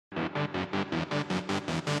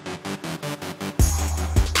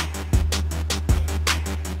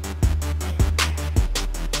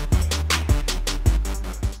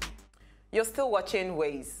you're still watching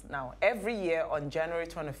Ways. Now, every year on January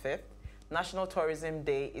 25th, National Tourism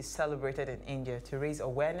Day is celebrated in India to raise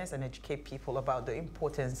awareness and educate people about the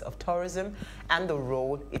importance of tourism and the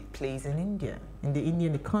role it plays in India, in the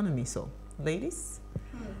Indian economy. So, ladies?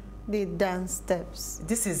 The dance steps.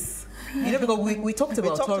 This is, you know, because we talked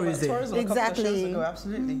about tourism. Exactly. A couple of shows ago,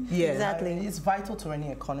 absolutely. Yeah. Exactly. It's vital to any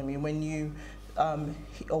economy. When you,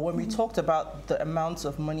 or when we talked about the amounts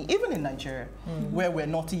of money, even in Nigeria, where we're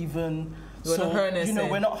not even,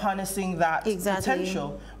 we're not harnessing that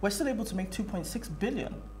potential, we're still able to make $2.6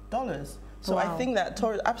 billion. So I think that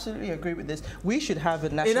absolutely agree with this. We should have a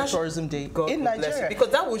National Tourism Day in Nigeria because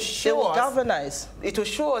that will show us. Galvanize. It will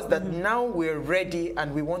show us that now we're ready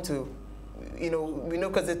and we want to,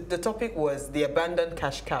 because the topic was the abandoned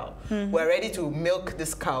cash cow. We're ready to milk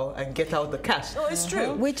this cow and get out the cash. No, it's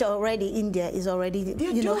true. Which already India is already,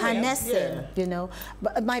 harnessing.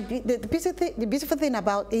 But the beautiful thing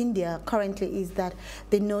about India currently is that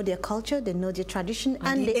they know their culture, they know their tradition,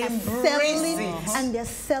 and they are selling it, and they're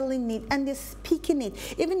selling it, and they're speaking it.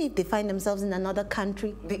 Even if they find themselves in another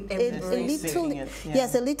country,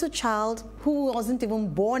 a little child who wasn't even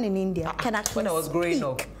born in India can actually when I was growing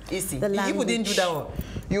up. Easy. People didn't do that one.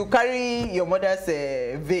 You carry your mother's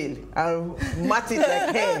veil and mat it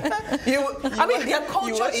like hair. I mean, their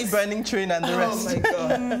culture is Burning Train and the rest. Oh my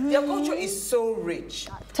God. Their culture is so rich,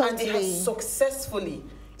 and they have successfully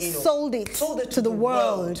sold it to the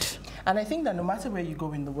world. And I think that no matter where you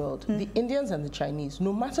go in the world, the Indians and the Chinese,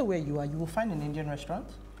 no matter where you are, you will find an Indian restaurant.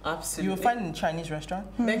 Absolutely. You will find a Chinese restaurant.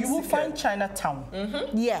 You will find Chinatown.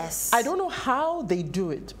 Yes. I don't know how they do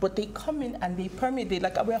it, but they come in and they permeate.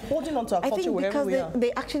 We're holding on to our culture wherever we are. Because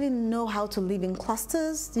they actually know how to live in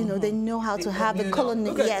clusters. They know how to have the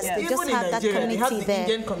colony. Yes, they just have that community they have the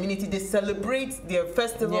Indian community. They celebrate their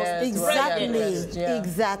festivals. Exactly.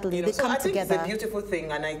 They come together. I think it's a beautiful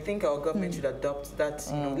thing, and I think our government should adopt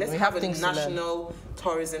that. Let's have a national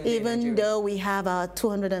tourism day. Even though we have our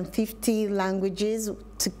 250 languages,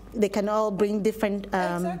 they can all bring different.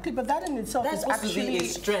 Exactly, but that in itself is actually a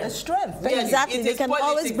strength. Exactly, they can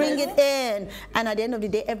always bring it in, and at the end of the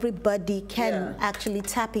day, everybody can actually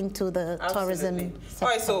tap into the tourism sector.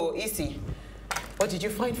 All right, so Isi, what did you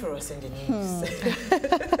find for us in the news?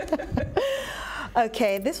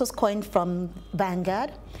 Okay, this was coined from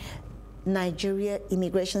Vanguard. Nigeria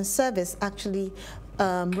Immigration Service actually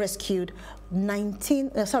rescued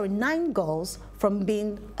 9 girls from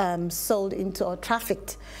being sold into or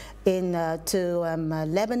trafficked to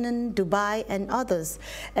Lebanon, Dubai, and others.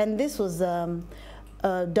 And this was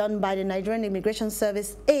done by the Nigerian Immigration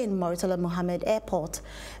Service in Murtala Mohammed Airport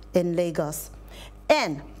in Lagos.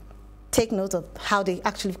 And take note of how they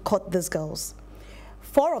actually caught these girls.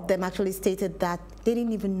 4 of them actually stated that they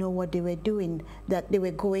didn't even know what they were doing, that they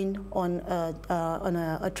were going on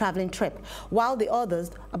a traveling trip, while the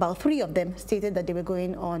others, about 3 of them, stated that they were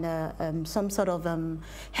going on some sort of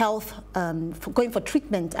health, going for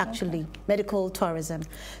treatment, actually, medical tourism.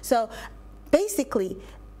 So basically,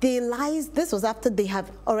 they lies. This was after they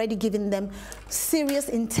have already given them serious,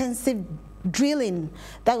 intensive drilling.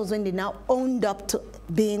 That was when they now owned up to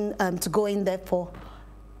being to go in there for.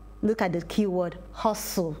 Look at the keyword,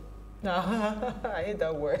 hustle. I hate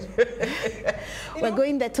that word. We're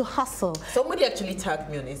going there to hustle. Somebody actually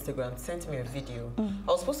tagged me on Instagram, sent me a video.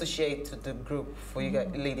 I was supposed to share it to the group for you guys,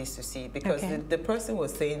 ladies to see, because the person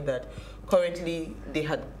was saying that currently they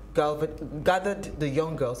had gathered the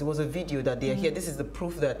young girls. It was a video that they are here. This is the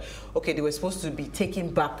proof that, okay, they were supposed to be taken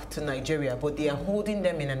back to Nigeria, but they are holding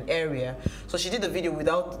them in an area. So she did the video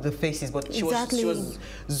without the faces, but she was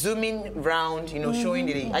zooming round, showing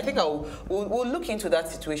the. I think we'll look into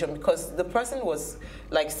that situation, because the person was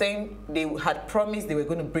like saying they had promised they were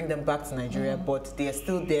going to bring them back to Nigeria, but they are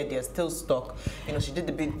still there. They are still stuck. She did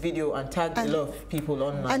the video and tagged a lot of people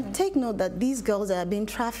online. And take note that these girls that are being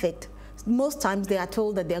trafficked, most times they are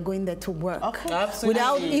told that they are going there to work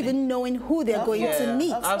without even knowing who they're going to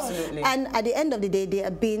meet. Absolutely. And at the end of the day, they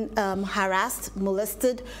are being harassed,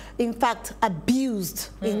 molested, in fact, abused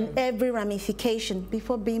in every ramification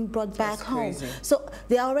before being brought back home. So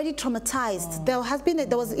they are already traumatized. There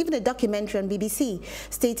was even a documentary on BBC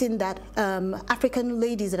stating that African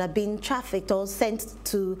ladies that are being trafficked or sent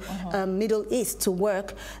to Middle East to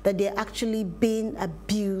work, that they're actually being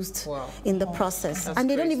abused in the process. And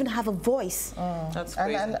they don't even have a voice. That's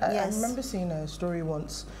crazy. And I remember seeing a story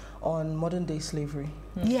once on modern day slavery.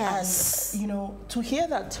 Yes. And, you know, to hear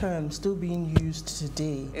that term still being used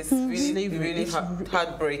today, it's really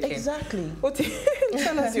heartbreaking. Exactly.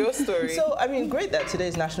 Tell us your story. So, I mean, great that today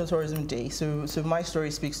is National Tourism Day. So my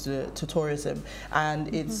story speaks to tourism,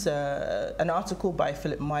 and it's an article by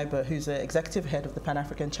Philip Maiber, who's the executive head of the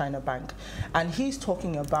Pan-African China Bank, and he's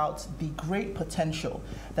talking about the great potential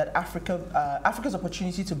that Africa's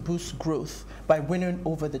opportunity to boost growth by winning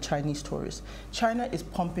over the Chinese tourists. China is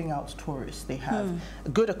pumping out tourists. They have a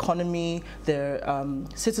good economy, their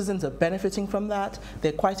citizens are benefiting from that,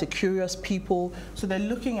 they're quite a curious people, so they're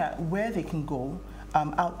looking at where they can go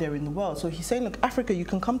out there in the world. So he's saying, look, Africa, you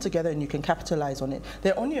can come together and you can capitalize on it.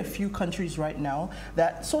 There are only a few countries right now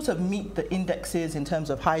that sort of meet the indexes in terms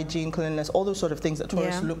of hygiene, cleanliness, all those sort of things that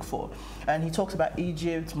tourists look for. And he talks about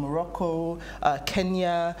Egypt, Morocco,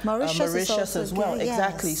 Kenya, Mauritius as well. Yes.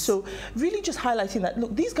 Exactly. So really just highlighting that,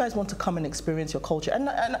 look, these guys want to come and experience your culture. And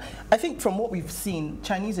I think from what we've seen,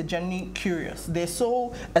 Chinese are genuinely curious. They're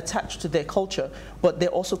so attached to their culture, but they're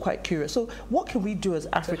also quite curious. So what can we do as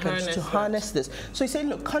Africans to harness this? So he's saying,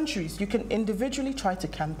 look, countries, you can individually try to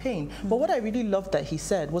campaign. But what I really loved that he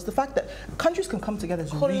said was the fact that countries can come together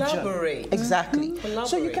as a region. Collaborate. Exactly.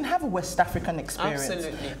 So you can have a West African experience.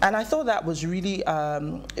 Absolutely. And I thought that was really,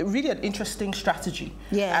 really an interesting strategy.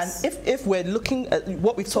 Yes. And if we're looking at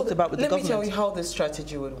what we've talked about with the government. Let me tell you how this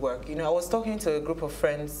strategy would work. You know, I was talking to a group of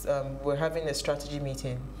friends. We're having a strategy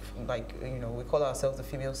meeting. Like, you know, we call ourselves the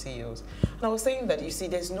female CEOs. And I was saying that, you see,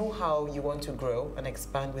 there's no how you want to grow and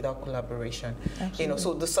expand without collaboration. Absolutely. You know,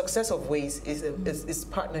 so the success of ways is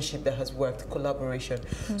partnership that has worked, collaboration.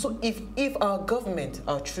 So if our government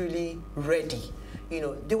are truly ready, you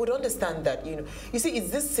know, they would understand that, you know, you see,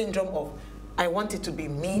 it's this syndrome of, I want it to be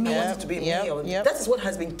me. I want it to be me. That is what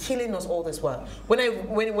has been killing us all this while.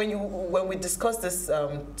 When we discussed this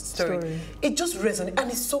story, it just resonated,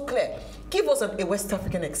 and it's so clear. Give us a West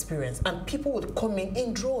African experience, and people would come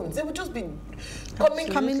in drones. They would just be coming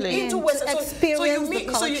into West Africa.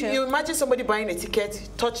 So you imagine somebody buying a ticket,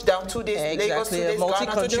 touchdown 2 days, Lagos 2 days, a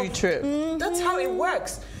multi-country trip. That's how it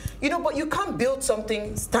works. You know, but you can't build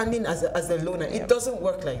something standing as a loner. It doesn't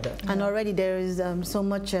work like that. And already there is so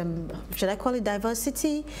much, should I call it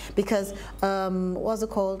diversity? Because what's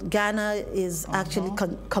it called? Ghana is actually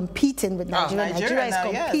competing with Nigeria. Nigeria is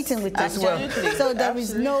competing with Tanzania. Well. So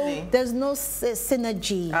there's no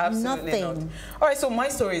synergy. Absolutely nothing. Not. All right. So my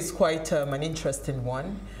story is quite an interesting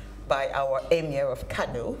one, by our Emir of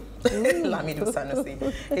Kano, Lamido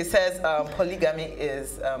Sanusi. He says polygamy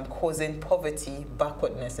is causing poverty,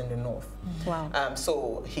 backwardness in the north. Wow.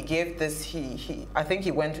 So he gave this. I think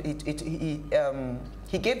he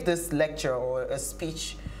gave this lecture or a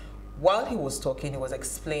speech. While he was talking, he was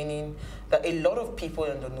explaining that a lot of people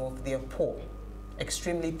in the north, they are poor,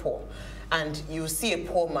 extremely poor, and you see a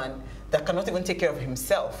poor man that cannot even take care of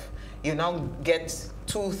himself. You now get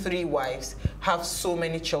 2, 3 wives, have so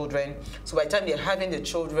many children. So by the time they're having the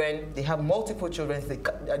children, they have multiple children,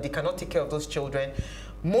 they cannot take care of those children.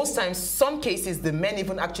 Most times, some cases, the men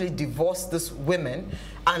even actually divorce these women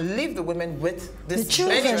and leave the women with this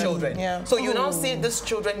many children. Yeah. So you now see these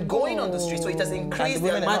children going on the street. So it has increased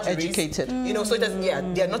their marriages. Educated. You know, so it has,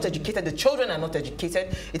 they are not educated. The children are not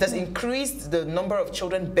educated. It has increased the number of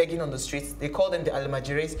children begging on the streets. They call them the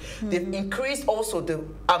almajires. They've increased also the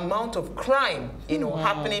amount of crime, you know,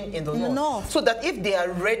 happening in the north. So that if they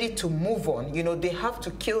are ready to move on, you know, they have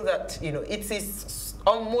to kill that. You know, it is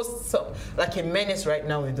almost like a menace right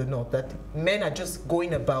now in the north, that men are just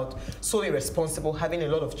going about so irresponsible, having a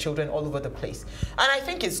lot of children all over the place. And I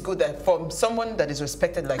think it's good that from someone that is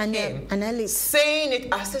respected like him, saying it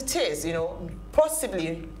as it is, you know,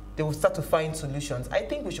 possibly they will start to find solutions. I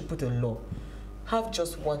think we should put a law. Have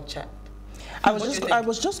just one child. I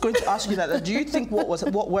was just going to ask you that. Do you think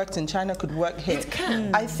what worked in China could work here? It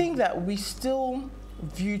can. I think that we still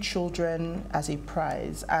view children as a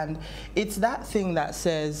prize, and it's that thing that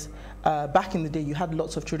says back in the day you had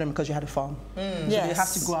lots of children because you had a farm. So you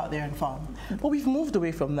have to go out there and farm. But we've moved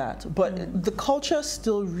away from that. But the culture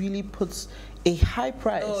still really puts a high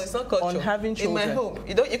price on having children. In my home,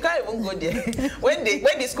 you can't even go there. when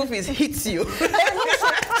the school fees hits you.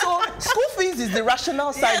 So school fees is the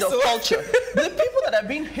rational side of culture. The people that are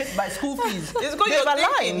being hit by school fees, they've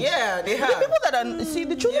aligned. Yeah, they have. The people that are, see,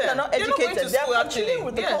 the children are not educated. They are actually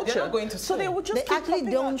with the culture. They're not going to school. So they would just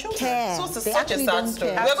actually don't care. So it's such a sad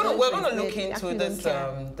story. We're going to look into this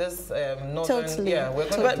northern. Totally. Yeah, we're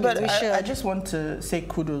going to. But I just want to say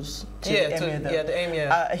kudos to the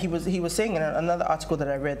Emir. He was saying in another article that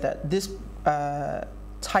I read that this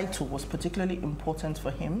title was particularly important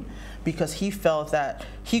for him because he felt that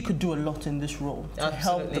he could do a lot in this role to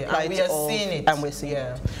help the plight of, and we're seeing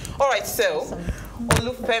it. All right, so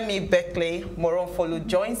Olufemi Beckley Moronfolu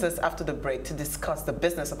joins us after the break to discuss the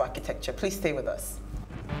business of architecture. Please stay with us.